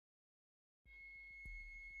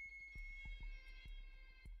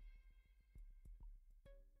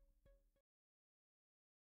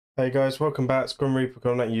Hey guys, welcome back. It's Grim Reaper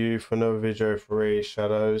coming at you for another video for Raid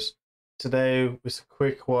Shadows. Today it's a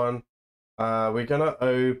quick one. We're gonna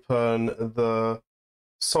open the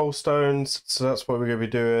soul stones, so that's what we're gonna be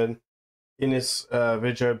doing in this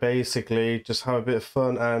video. Basically, just have a bit of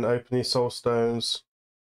fun and open these soul stones.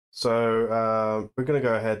 So we're gonna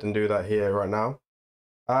go ahead and do that here right now.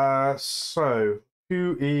 So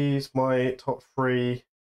who is my top three?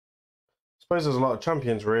 I suppose there's a lot of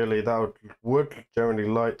champions really that I would generally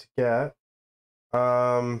like to get.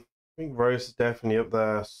 I think Rose is definitely up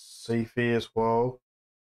there. Seafy as well.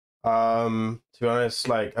 To be honest,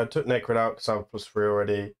 like I took Necrid out because I have +3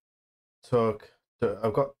 already.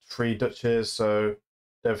 I've got 3 Duchess, so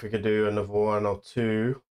definitely could do another 1 or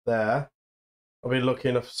 2 there. I've been lucky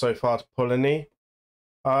enough so far to pull any.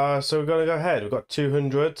 So we're gonna go ahead. We've got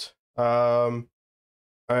 200.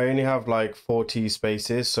 I only have like 40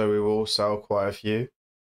 spaces, so we will sell quite a few.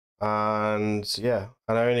 And yeah,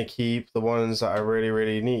 and I only keep the ones that I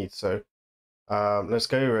really need. So let's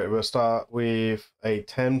go with it. We'll start with a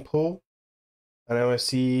 10 pull, and then we'll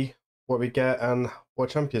see what we get and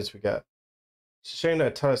what champions we get. It's a shame that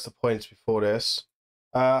it tells us the points before this.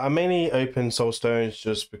 I mainly open soul stones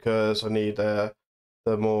just because I need the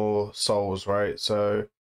more souls, right? So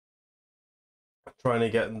I'm trying to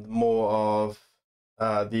get more of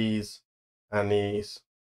these and these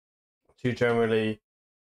to generally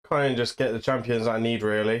kind of just get the champions I need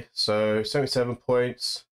really. So 77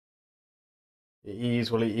 points. It is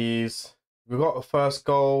what it is. We've got the first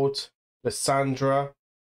gold, Lysandra,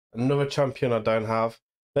 another champion I don't have.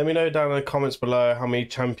 Let me know down in the comments below how many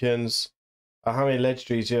champions, how many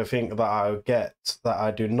legendaries you think that I'll get that I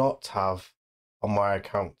do not have on my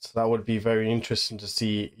account. That would be very interesting to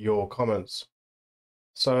see your comments.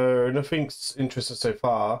 So nothing's interesting so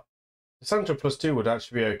far. Lysandra +2 would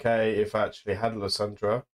actually be okay if I actually had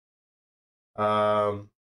Lysandra.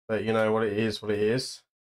 But you know what it is, what it is.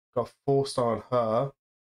 Got 4-star on her.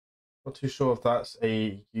 Not too sure if that's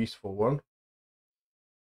a useful one.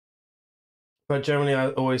 But generally, I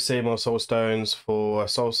always say more soul stones for a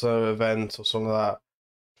soul stone event or something like that.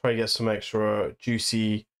 Try to get some extra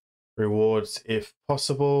juicy rewards if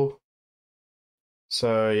possible.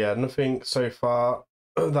 So yeah, nothing so far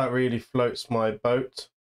that really floats my boat,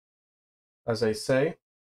 as they say.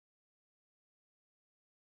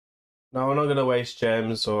 Now, I'm not going to waste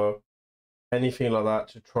gems or anything like that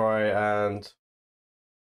to try and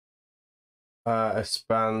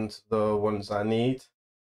expand the ones I need.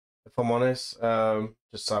 If I'm honest,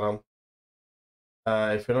 just sell them.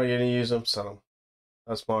 If you're not going to use them, sell them.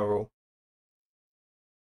 That's my rule.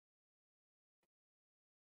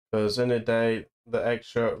 Because in the day, the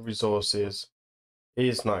extra resources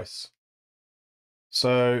is nice.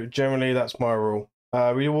 So generally, that's my rule.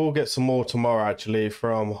 We will get some more tomorrow actually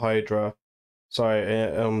from Hydra.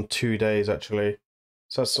 Sorry, 2 days actually.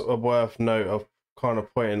 So that's a worth note of kind of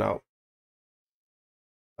pointing out.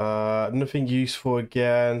 Nothing useful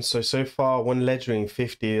again. So far, one legendary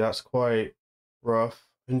 50. That's quite rough.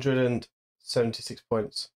 176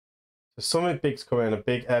 points. So something big's coming, a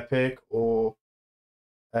big epic or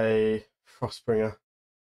a Frostbringer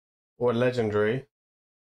or a legendary.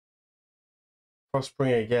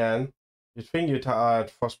 Frostbringer again. You'd think you'd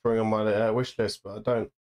add Frostbringer on my wish list, but I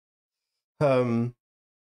don't.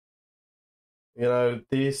 You know,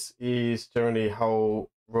 this is generally how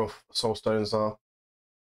rough soul stones are.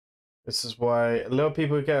 This is why a lot of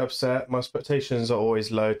people get upset. My expectations are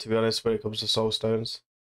always low, to be honest, when it comes to soul stones.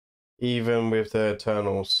 Even with the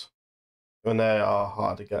Eternals, when they are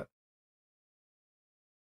hard to get.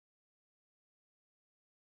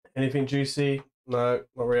 Anything juicy? No,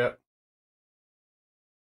 not yet.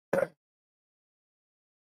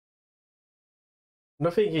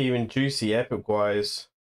 Nothing even juicy epic wise.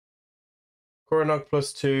 Coronog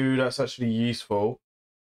 +2, that's actually useful.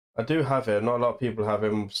 I do have him. Not a lot of people have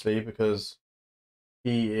him, obviously, because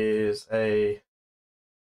he is a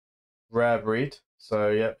rare breed. So,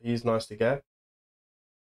 yep, he's nice to get.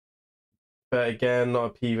 But again, not a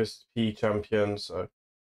P vs P champion, so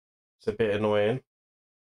it's a bit annoying.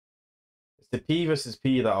 It's the P vs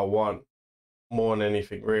P that I want more than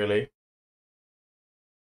anything, really.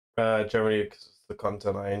 Generally, because it's the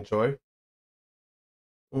content I enjoy.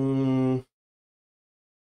 So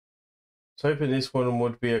hoping this one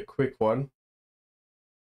would be a quick one.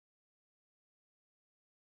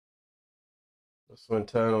 Some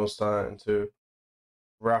internals starting to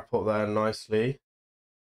wrap up there nicely.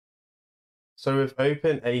 So we've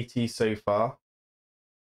opened 80 so far.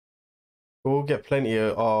 We'll get plenty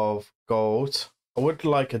of gold. I would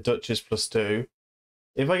like a Duchess +2.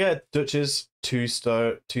 If I get Duchess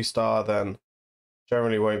 2-star, then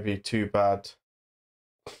generally won't be too bad.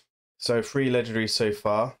 So 3 legendaries so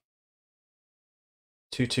far.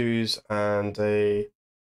 2 twos and a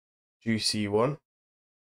juicy one.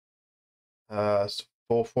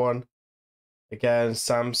 Fourth one. Again,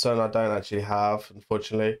 Samson I don't actually have,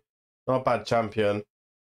 unfortunately. Not a bad champion.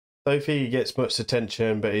 Don't think he gets much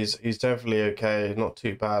attention, but he's definitely okay. Not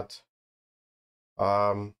too bad.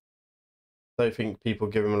 Don't think people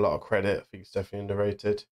give him a lot of credit. I think he's definitely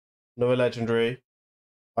underrated. Another legendary.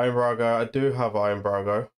 Iron Brago. I do have Iron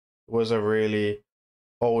Brago. It was a really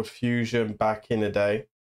old fusion back in the day.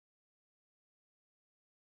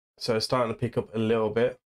 So it's starting to pick up a little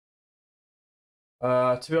bit.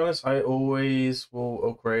 To be honest, I always will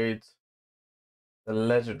upgrade the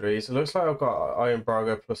legendaries. It looks like I've got Iron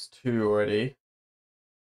Brago +2 already.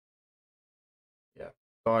 Yeah,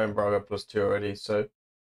 Iron Brago +2 already. So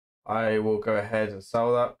I will go ahead and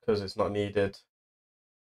sell that because it's not needed.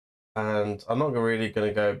 And I'm not really going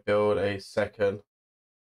to go build a second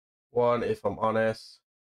one, if I'm honest.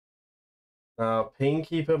 Now,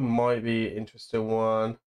 Keeper might be an interesting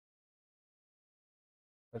one.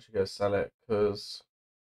 I should go sell it because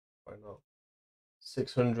why not?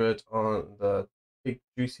 600 on the big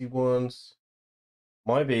juicy ones.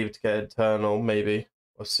 Might be able to get Eternal, maybe.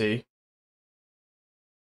 We'll see.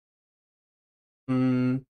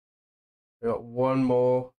 We got one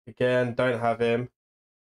more. Again, don't have him.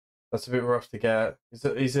 That's a bit rough to get.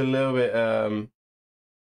 He's a little bit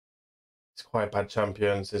he's quite a bad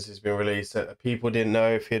champion since he's been released. People didn't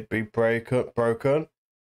know if he'd be broken.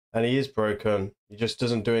 And he is broken. He just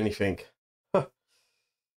doesn't do anything.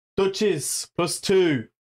 Duchess +2.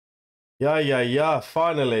 Yeah.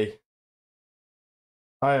 Finally.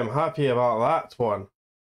 I am happy about that one.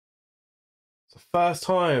 It's the first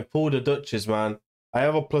time I pulled a Duchess, man. I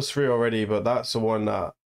have a +3 already, but that's the one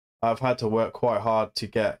that I've had to work quite hard to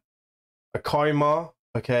get. A Kaimar.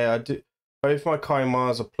 Okay, I do. Both my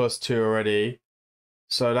Kaimars are +2 already.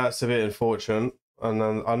 So that's a bit unfortunate. And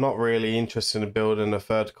then I'm not really interested in building a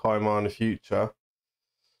third Kaimar in the future.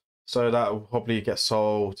 So that will probably get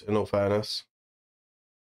sold, in all fairness.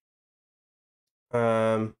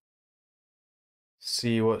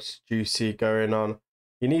 See what's juicy going on.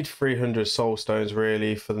 You need 300 soul stones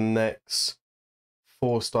really for the next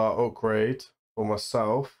 4-star upgrade for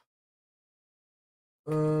myself.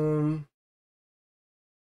 So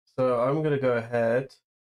I'm gonna go ahead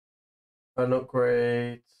and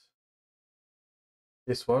upgrade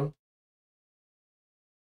this one.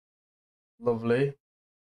 Lovely.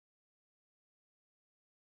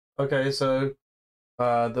 Okay, so the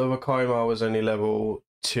other Kaimar was only level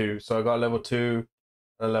 2, so I got level 2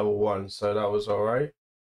 and level 1, so that was alright.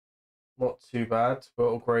 Not too bad.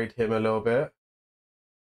 We'll upgrade him a little bit.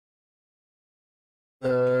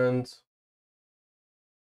 And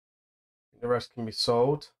the rest can be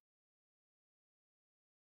sold.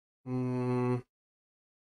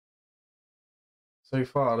 So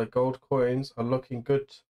far, the gold coins are looking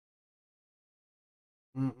good.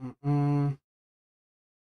 Did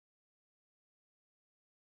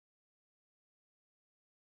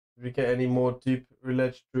we get any more deep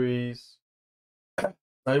legendaries?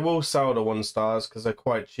 I will sell the 1-stars because they're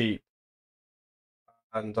quite cheap,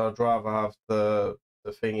 and I'd rather have the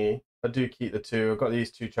thingy. I do keep the 2. I've got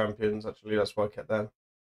these 2 champions actually. That's why I kept them.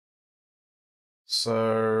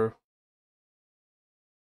 So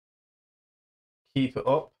keep it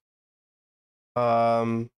up.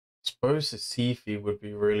 I suppose the Sifi would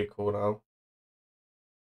be really cool now.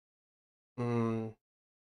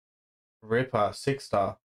 Ripper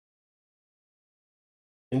 6-star.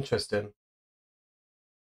 Interesting.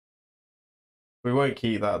 We won't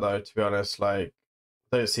keep that though, to be honest. Like,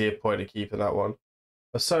 I don't see a point of keeping that one.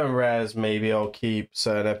 For certain rares, maybe I'll keep.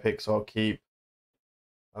 Certain epics, I'll keep.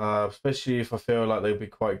 Especially if I feel like they'd be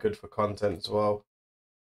quite good for content as well.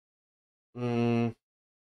 That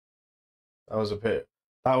was a bit.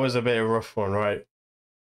 That was a bit of a rough one, right?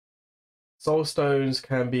 Soul stones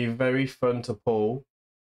can be very fun to pull,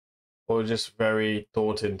 or just very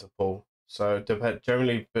daunting to pull. So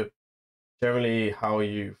generally how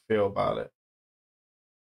you feel about it.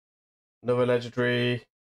 Another legendary.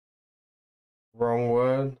 Wrong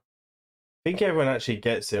word. I think everyone actually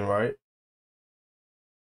gets him, right?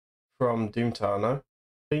 From Doomtown, no? I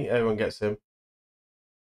think everyone gets him.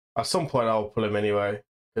 At some point, I'll pull him anyway,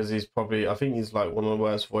 because he's probably, I think he's like one of the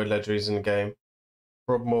worst void legendaries in the game.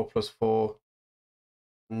 Robmore +4.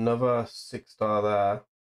 Another 6-star there.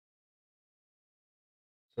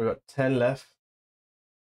 So we've got 10 left.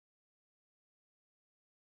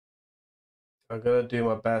 I'm going to do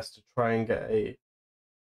my best to try and get a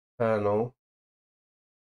Colonel.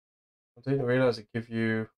 I didn't realize it give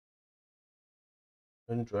you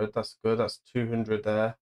 100. That's good. That's 200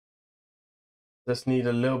 there. Just need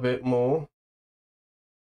a little bit more.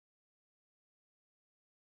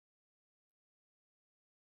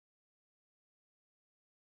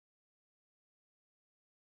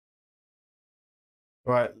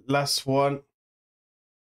 Right, last one.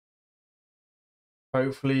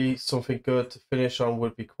 Hopefully something good to finish on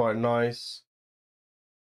would be quite nice.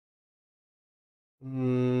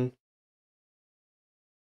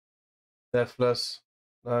 Deathless.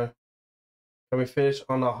 No. Can we finish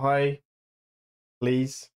on a high,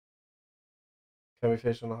 please? Can we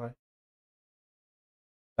finish on a high?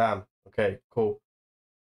 Damn. Okay, cool.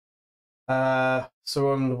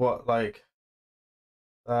 So on what, like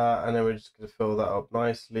that, and then we're just gonna fill that up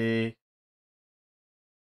nicely.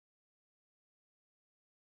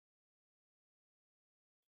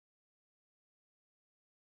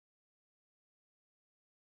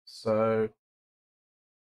 So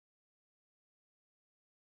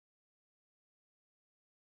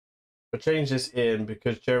I'll change this in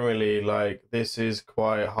because generally, like, this is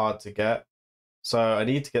quite hard to get. So I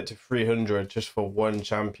need to get to 300 just for one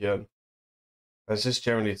champion. That's just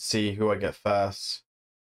generally to see who I get first.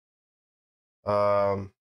 So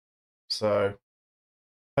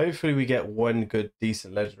hopefully we get one good,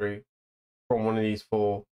 decent legendary from one of these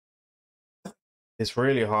four. It's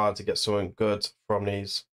really hard to get something good from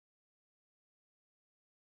these.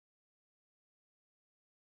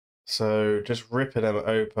 So just ripping them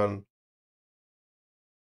open.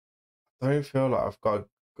 I don't feel like I've got a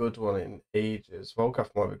good one in ages.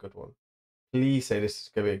 Volgath might be a good one. Please say this is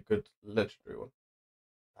going to be a good legendary one.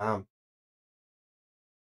 Damn.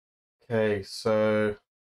 Okay, so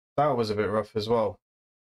that was a bit rough as well.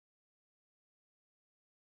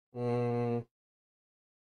 I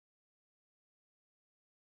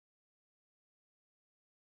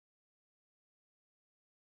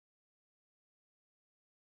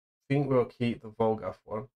think we'll keep the Volgath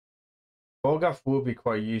one. Volgath will be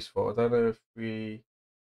quite useful. I don't know if we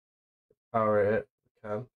power it. We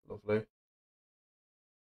can. Lovely.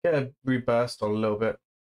 Get a reburst on a little bit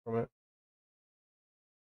from it.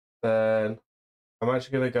 Then I'm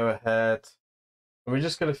actually going to go ahead and we're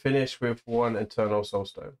just going to finish with one Eternal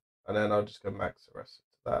Soulstone. And then I'll just go max the rest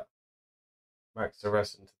into that. Max the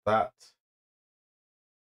rest into that.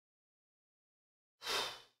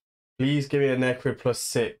 Please give me a Necro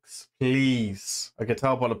 +6. Please. I can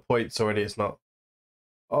tell by the points already it's not.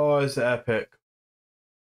 Oh, it's epic.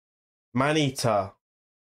 Maneater.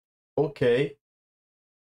 Okay.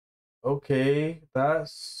 Okay.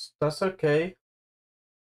 That's okay.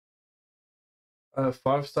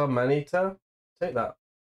 5-star Maneater. Take that.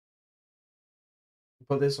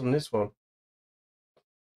 Put this on this one.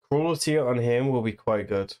 Cruelty on him will be quite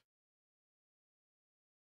good.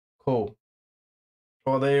 Cool.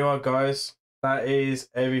 Well, there you are, guys. That is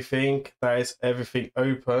everything. That is everything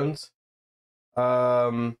opened.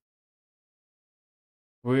 We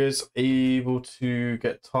was able to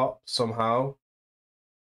get top somehow.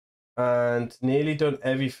 And nearly done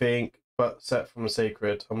everything but set from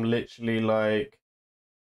Sacred. I'm literally like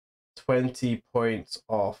 20 points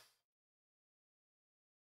off.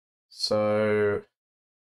 So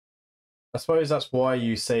I suppose that's why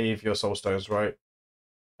you save your soul stones, right?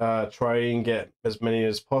 Try and get as many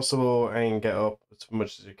as possible and get up as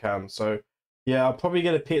much as you can. So yeah, I'm probably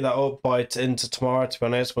gonna pick that up by into tomorrow, to be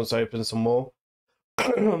honest, once I open some more.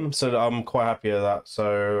 So that I'm quite happy with that.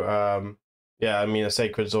 So yeah, I mean, a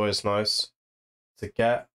sacred's always nice to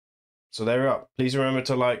get. So there we are. Please remember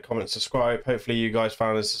to like, comment, subscribe. Hopefully you guys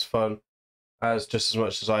found this as fun as just as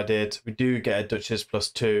much as I did. We do get a Duchess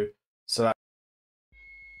 +2, so that